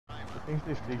think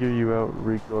they figure you out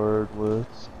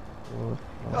regardless.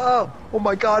 Oh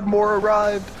my god, more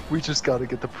arrived! We just gotta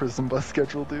get the prison bus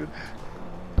schedule, dude.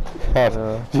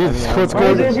 Jesus, what's Why is going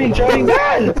on? everything driving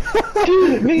bad?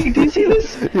 Dude, Miguel, do you see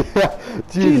this? Yeah,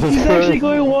 Dude, he's actually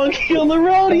going wonky on the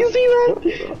road, you see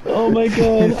that? Oh my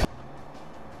god.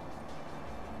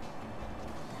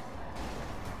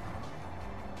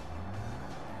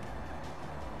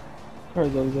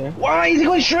 Car's over there. Why is he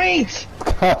going straight?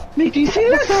 Miguel, do you see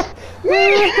this?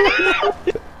 Miguel!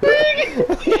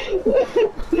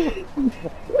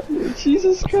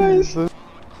 Jesus Christ.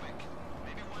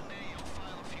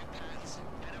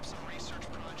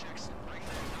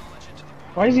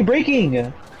 Why is he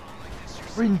braking?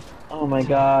 Oh my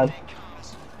god.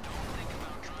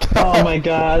 Oh my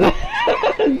god.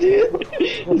 Dude,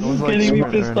 this is getting me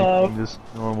pissed off. Just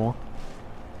normal.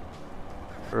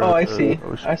 Oh, I see.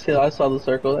 I saw the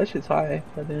circle. That shit's high.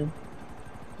 Goddamn.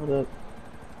 Hold up.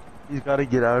 He's got to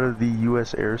get out of the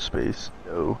U.S. airspace.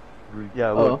 No.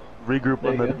 Yeah, look. Regroup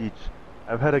on the beach.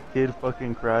 I've had a kid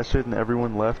fucking crash it and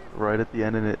everyone left right at the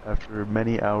end of it after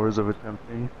many hours of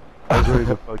attempting. I was ready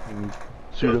to fucking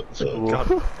shoot up the school.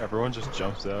 God, everyone just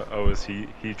jumps out. Oh, is he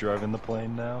driving the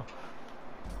plane now?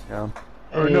 Yeah.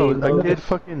 Or no, a kid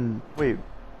fucking... Wait.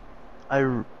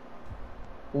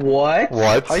 What?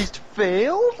 What? Heist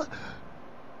failed?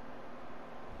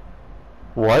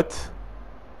 What?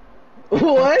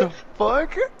 What? The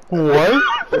fuck? What?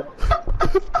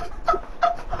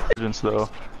 though.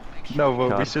 No, but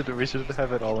God. we should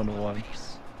have it all in one.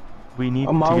 We need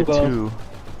to get two.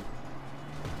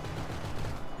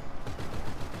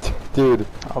 Dude.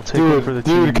 I'll take one for the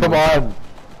team. Dude, come on!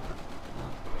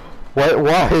 What?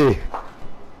 Why?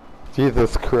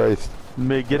 Jesus Christ.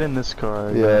 Get in this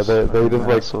car. Yeah, they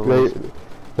just like,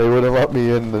 they wouldn't let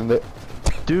me in and they...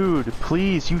 Dude,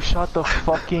 please, you shut the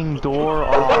fucking door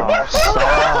off.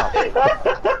 Stop.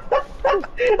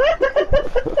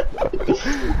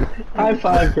 High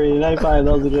five, Brayden. High five.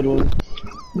 That was a good one.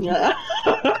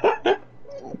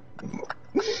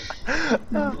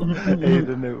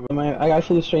 I got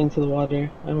flew straight into the water.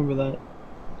 I remember that.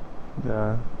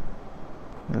 Yeah.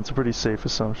 It's a pretty safe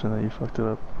assumption that you fucked it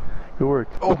up. Good work.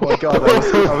 Oh my god,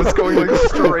 I was going like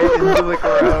straight into the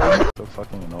ground. So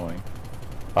fucking annoying.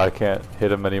 I can't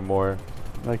hit him anymore.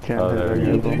 I can't hit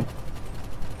any of them.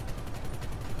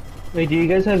 Wait, do you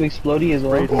guys have explodey as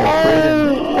well?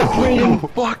 Brayden.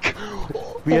 Fuck!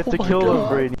 We have to kill him,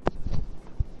 Brayden.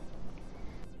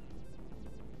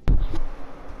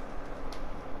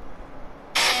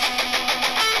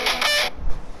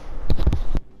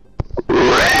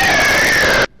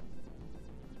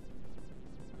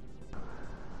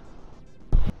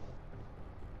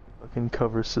 Fucking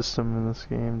cover system in this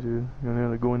game, dude. You're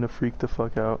gonna go in to freak the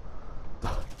fuck out.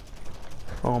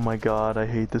 Oh my god, I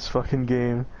hate this fucking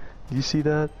game. Do you see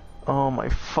that? Oh my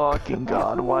fucking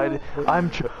god, why did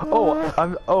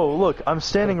oh look, I'm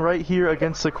standing right here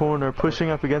against the corner, pushing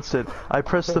up against it. I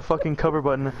press the fucking cover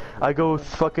button. I go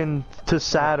fucking to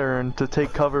Saturn to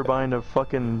take cover behind a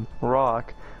fucking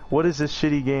rock. What is this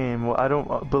shitty game? I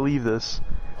don't believe this.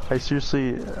 I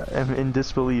seriously am in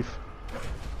disbelief.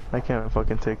 I can't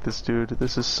fucking take this, dude.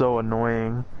 This is so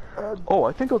annoying. Oh,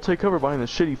 I think I'll take cover behind the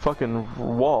shitty fucking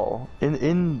wall.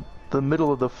 In the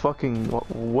middle of the fucking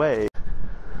way.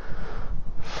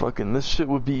 Fucking, this shit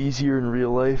would be easier in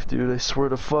real life, dude. I swear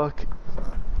to fuck.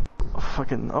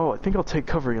 Fucking, oh, I think I'll take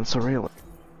cover against the railing.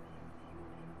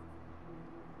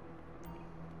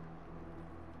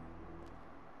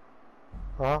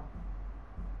 Huh?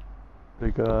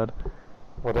 Dear God.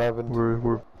 What happened?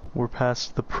 We're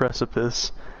past the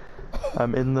precipice.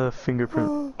 I'm in the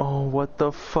fingerprint. Oh, what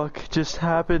the fuck just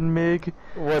happened, Mig?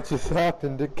 What just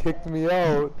happened? It kicked me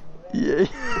out. Yeah.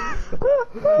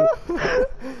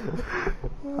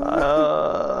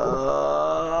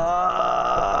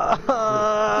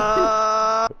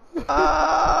 I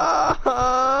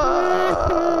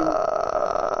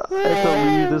have to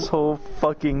leave this whole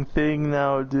fucking thing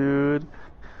now, dude.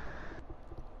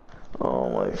 Oh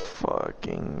my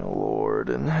fucking Lord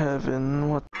in heaven,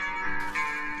 what?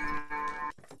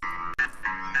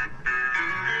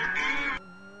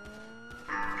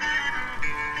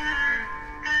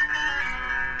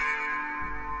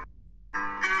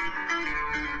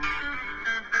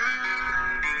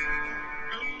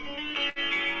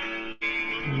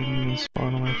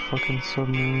 Spawn on my fucking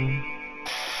submarine.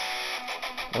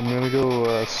 I'm gonna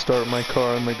go start my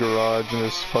car in the garage and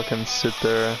just fucking sit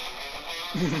there.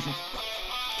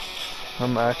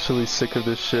 I'm actually sick of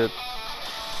this shit.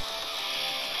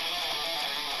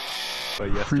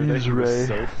 But yesterday he was Ray.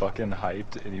 so fucking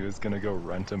hyped and he was gonna go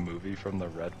rent a movie from the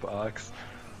Redbox.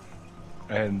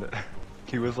 And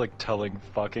He was like telling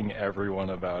fucking everyone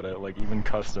about it, like even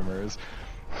customers.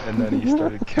 And then he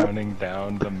started counting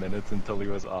down the minutes until he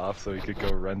was off so he could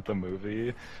go rent the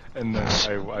movie. And then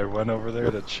I went over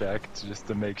there to check just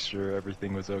to make sure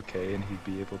everything was okay and he'd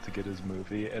be able to get his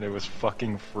movie. And it was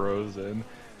fucking frozen.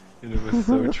 And it was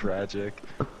so tragic.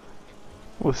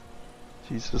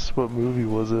 Jesus, what movie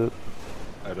was it?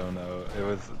 I don't know. It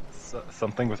was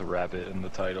something with rabbit in the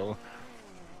title.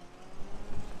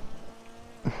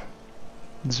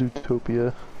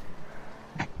 Zootopia.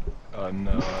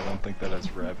 No, I don't think that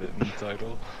has rabbit in the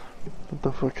title. What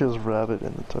the fuck has rabbit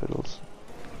in the titles?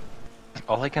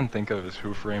 All I can think of is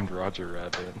Who Framed Roger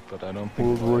Rabbit, but I don't think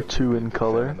World War II in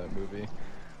color. In that movie.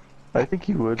 I think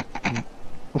he would.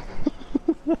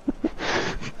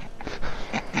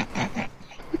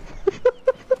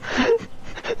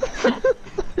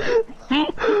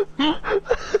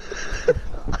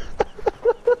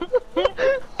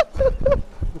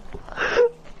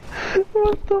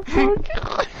 What the fuck?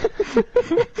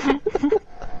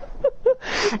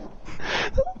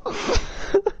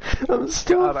 I'm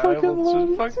still God,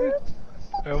 fucking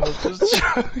I almost just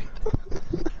choked.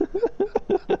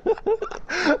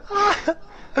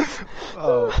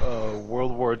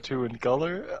 World War II in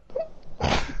color?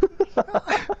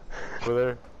 Over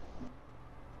there.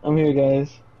 I'm here,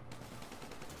 guys.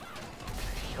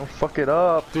 Don't fuck it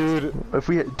up, Dude. If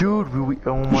we,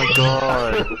 oh my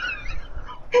god.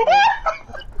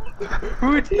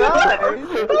 Who died?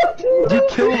 You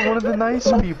killed one of the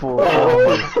nice people.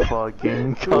 Oh my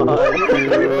fucking god,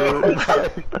 dude.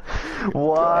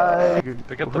 Why?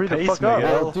 Pick up the Hurry the pace, fuck up,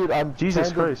 Miguel. Dude,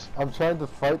 Jesus Christ. I'm trying to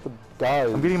fight the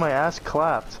guys. I'm getting my ass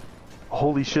clapped.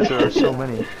 Holy shit, there are so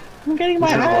many. I'm getting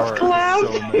my ass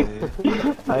clapped. So many.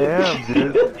 I am,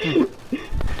 dude.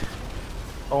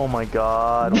 Oh my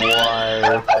god,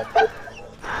 why?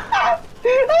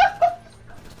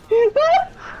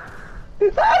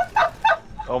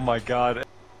 Oh my god.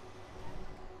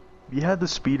 You had the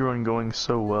speedrun going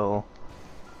so well.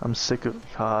 I'm sick of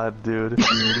god, dude. Hurry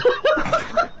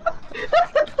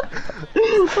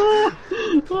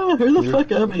the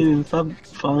fuck up, man. Stop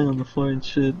falling on the floor and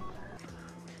shit.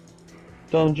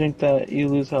 Don't drink that, you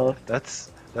lose health.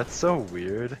 That's so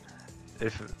weird.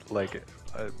 If like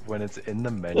when it's in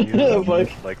the menu,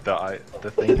 Like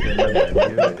the thing in the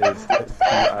menu is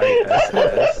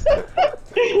PISS.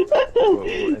 Well,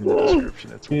 in the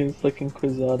description, It's fucking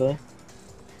Quizada.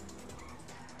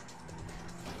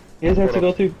 You guys have to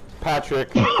go through.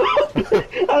 Patrick. How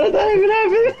did that even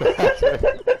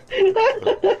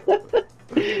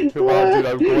happen? Come on, dude,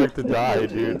 I'm going to die,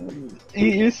 dude.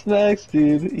 Eat your snacks,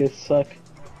 dude. You suck.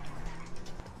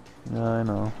 Yeah, I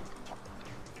know.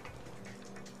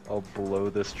 I'll blow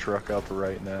this truck up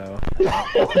right now. What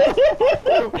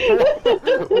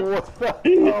the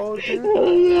hell,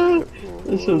 dude?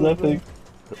 This was epic.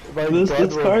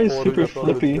 This car is super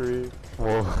flippy.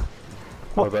 Whoa.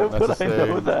 Why would I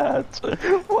know that?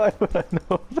 Why would I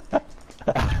know that?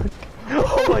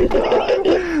 Oh my god!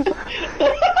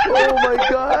 Oh my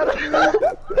god!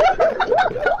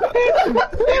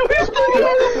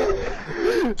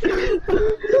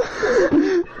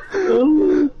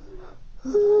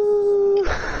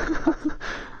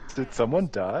 Did someone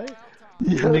die?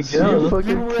 Yes, Miguel. you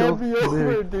fucking You killed ran me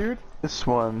over, dude. This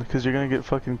one, because you're gonna get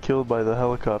fucking killed by the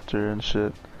helicopter and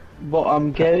shit. But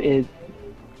I'm getting.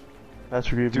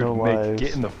 Patrick, you have Dude, no Meg, lives.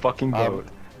 get in the fucking boat.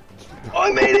 Oh,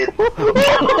 I made it! Oh,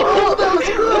 that was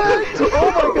correct!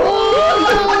 Oh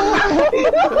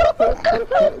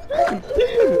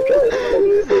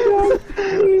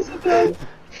my god!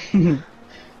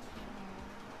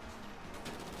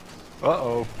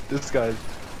 Uh-oh, this guy's...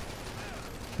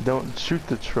 Don't shoot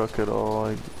the truck at all.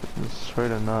 I just try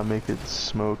to not make it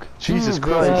smoke. Jesus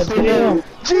God Christ! damn.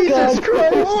 Jesus God.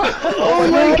 Christ! Oh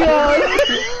my god!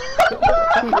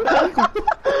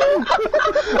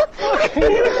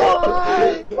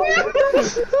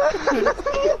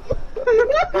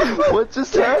 What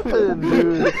just happened,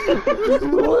 dude?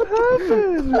 What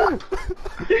happened?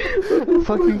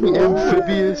 Fucking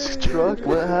amphibious truck?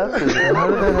 What happened? How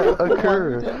did that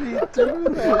occur? Why did he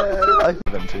do that?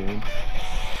 17.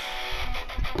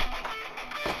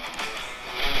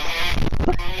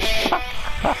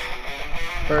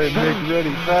 Alright, Nick,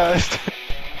 ready, fast.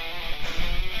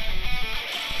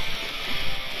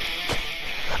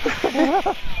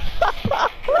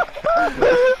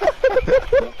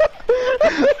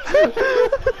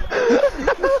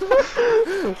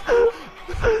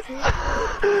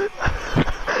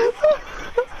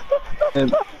 And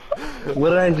what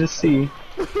did I just see?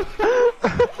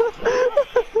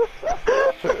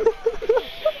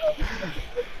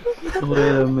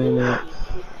 Wait a minute.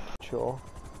 Chill.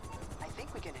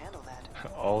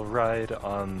 I'll ride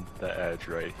on the edge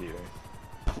right here.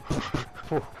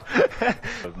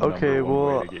 Okay,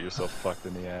 well. Way to get yourself fucked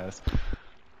in the ass.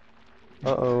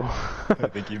 Uh-oh. I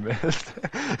think you missed.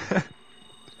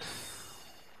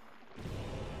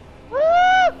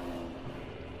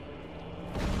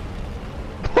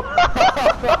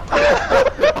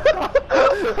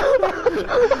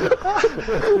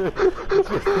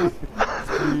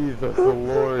 Jesus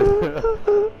Lord.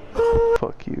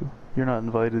 Fuck you. You're not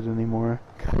invited anymore.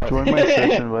 Join my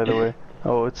session, by the way.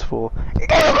 Oh, it's full.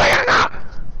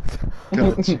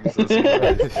 God, Jesus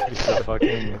Christ.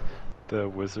 The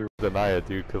wizard. Deny it,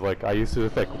 dude, because like I used to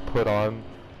just like put on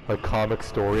a comic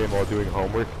story and while doing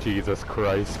homework. Jesus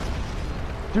Christ.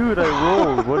 Dude, I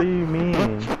rolled. What do you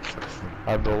mean?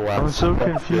 I'm the last. I'm so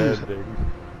confused.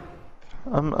 Standing.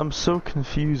 I'm so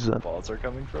confused. Balls are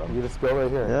coming from? You just go right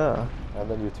here. Yeah.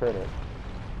 And then you turn it.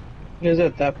 Is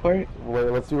it that part?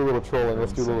 Wait, let's do a little trolling.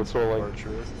 Let's do a little trolling.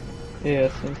 Yeah,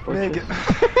 since Miguel.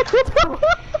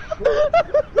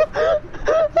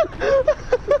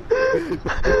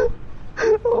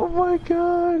 Oh my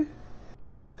god.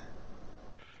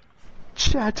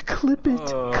 Chat, clip it.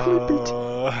 Clip it.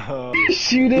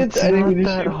 Shoot it. It's not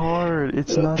that hard.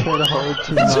 It's not that hard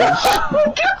to not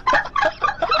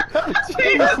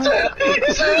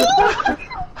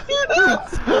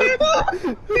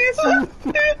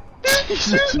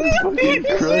Jesus fucking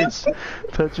Christ.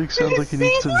 Patrick sounds like he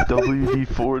needs some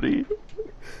WD-40.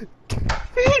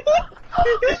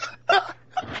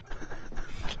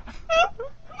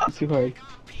 It's too hard.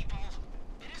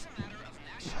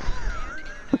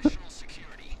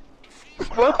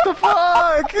 What the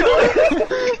fuck?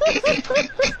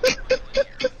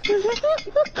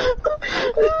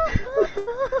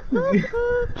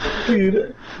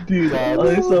 Dude, all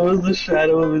I saw was the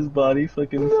shadow of his body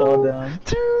fucking fall down.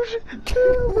 Dude,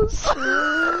 it was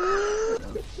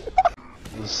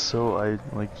so,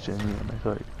 genuine. I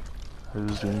thought I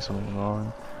was doing something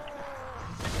wrong.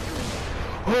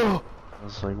 I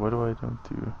was like, what do I don't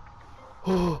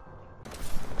do?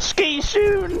 Ski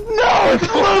shoot! No, it's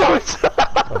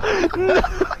no!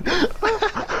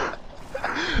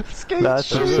 Skate That's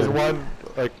shoot! There's one,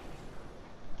 like...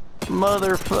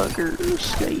 Motherfucker,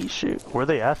 ski shoot. Where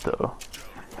they at though?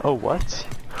 Oh, what?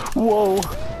 Whoa!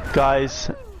 Guys,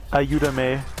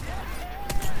 ayúdame.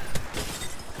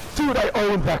 Dude, I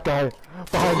owned that guy!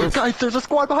 Behind us! Guys, there's a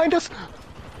squad behind us!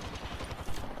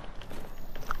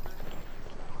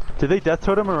 Did they death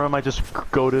totem or am I just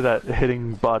goated at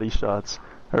hitting body shots?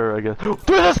 Or I guess.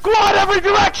 There's a squad every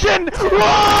direction!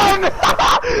 Run!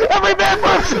 Every man for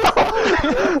himself!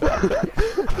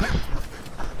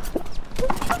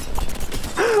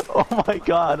 Oh my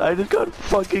god, I just got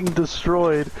fucking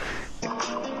destroyed.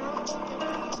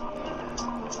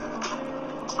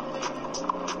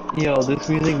 Yo, this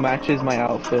music matches my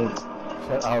outfit.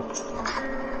 Shut up.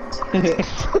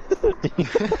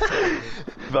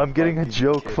 I'm getting a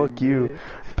joke, fuck you.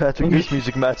 Patrick, this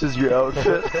music matches your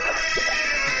outfit.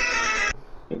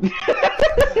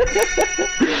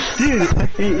 Dude,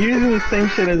 you're using the same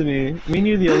shit as me. Me and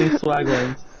you are the only swag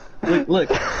ones.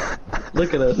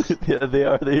 Look at us. Yeah, they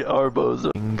are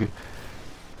bozo.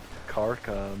 Car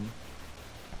come.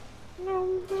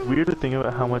 It's weird to think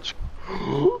about how much.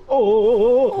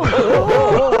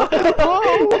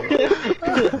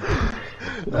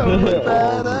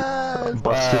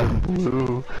 Busted in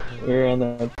blue. We're on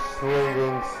that.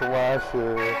 Swinging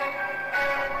slasher.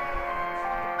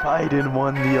 Biden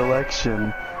won the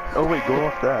election. Oh wait, go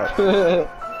off that.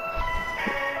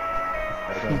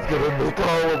 He's gonna make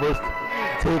all of us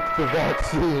take the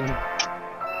vaccine.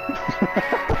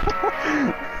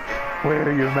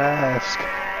 Wear your mask.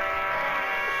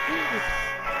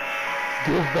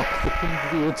 Give vaccines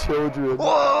to your children.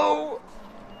 Whoa!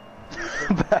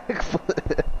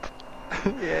 Backflip.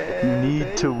 Yeah.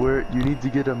 You need to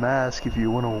get a mask if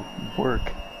you want to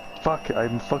work. Fuck,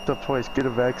 I'm fucked up twice. Get a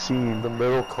vaccine. The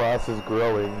middle class is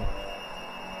growing.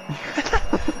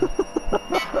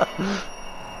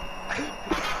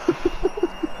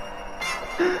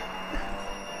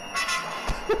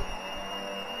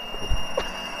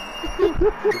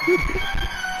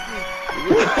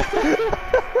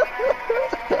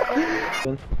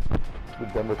 The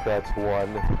Democrats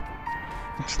won.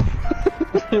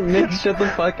 Nick, shut the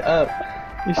fuck up.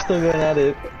 You're still going at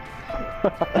it.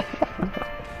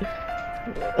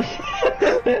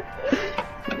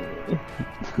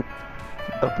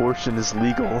 Abortion is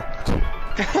legal.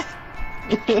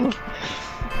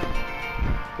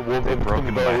 The woman Broke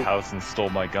into my house and stole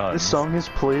my gun. This song is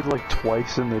played like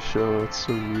twice in the show. It's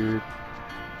so weird.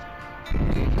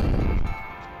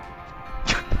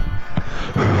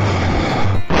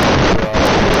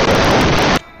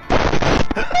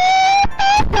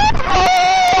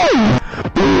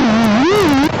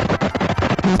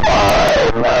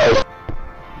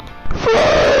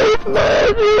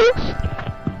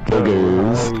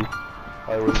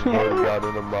 already got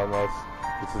in Among Us.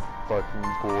 This is fucking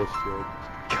bullshit.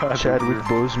 God, Chadwick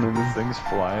Boseman. This thing's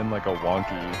flying like a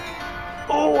wonky.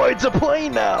 Oh, it's a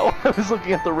plane now! I was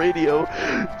looking at the radio.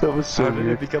 That was so How did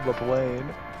weird. it become a plane?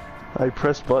 I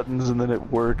pressed buttons and then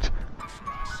it worked.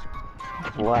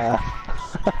 Laugh.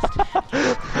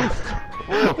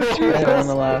 I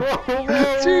wanna laugh.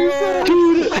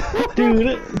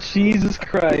 Dude, Jesus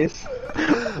Christ.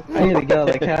 I need to get out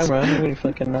of the camera. I'm really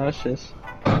fucking nauseous.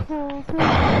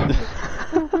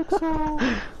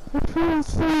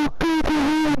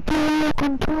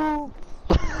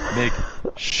 Mig,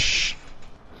 shh.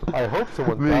 I hope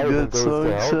someone Mig, dies and that goes song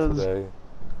to hell says- today.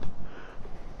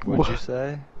 What'd you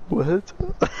say? What?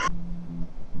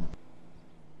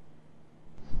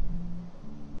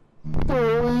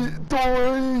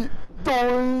 Dory!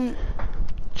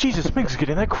 Jesus, Mig's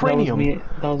getting that cranium.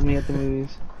 That was me at the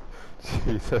movies.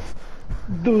 Jesus.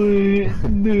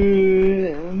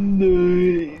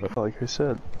 Like I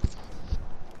said,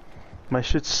 my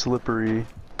shit's slippery.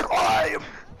 Climb!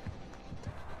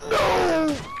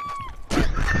 No!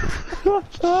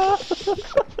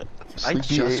 I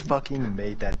just fucking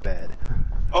made that bed.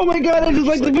 Oh my god, I just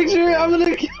like the picture! I'm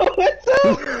gonna kill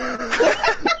myself!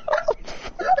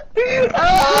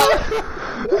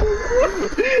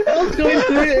 I was going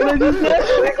through it and I just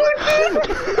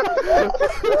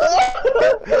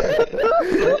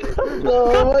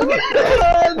oh my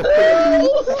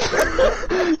god!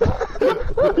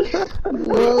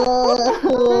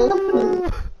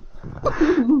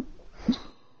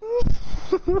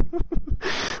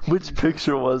 Which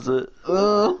picture was it? It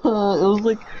was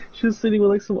like, she was sitting with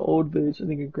like some old bitch, I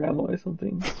think a grandma or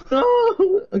something.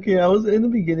 Okay, I was in the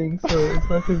beginning, so it's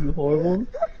not gonna be horrible. It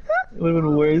would've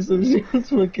been worse if she was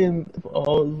fucking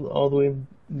all the way in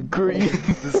Green.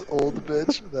 This old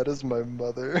bitch, that is my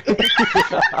mother.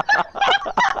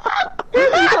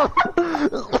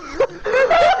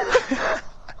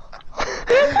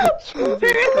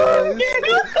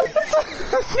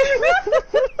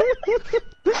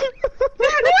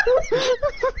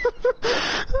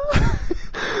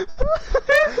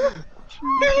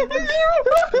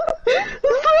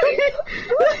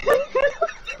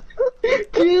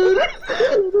 Dude!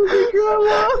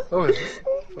 Grandma! Oh, is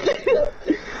this...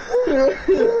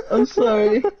 I'm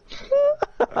sorry.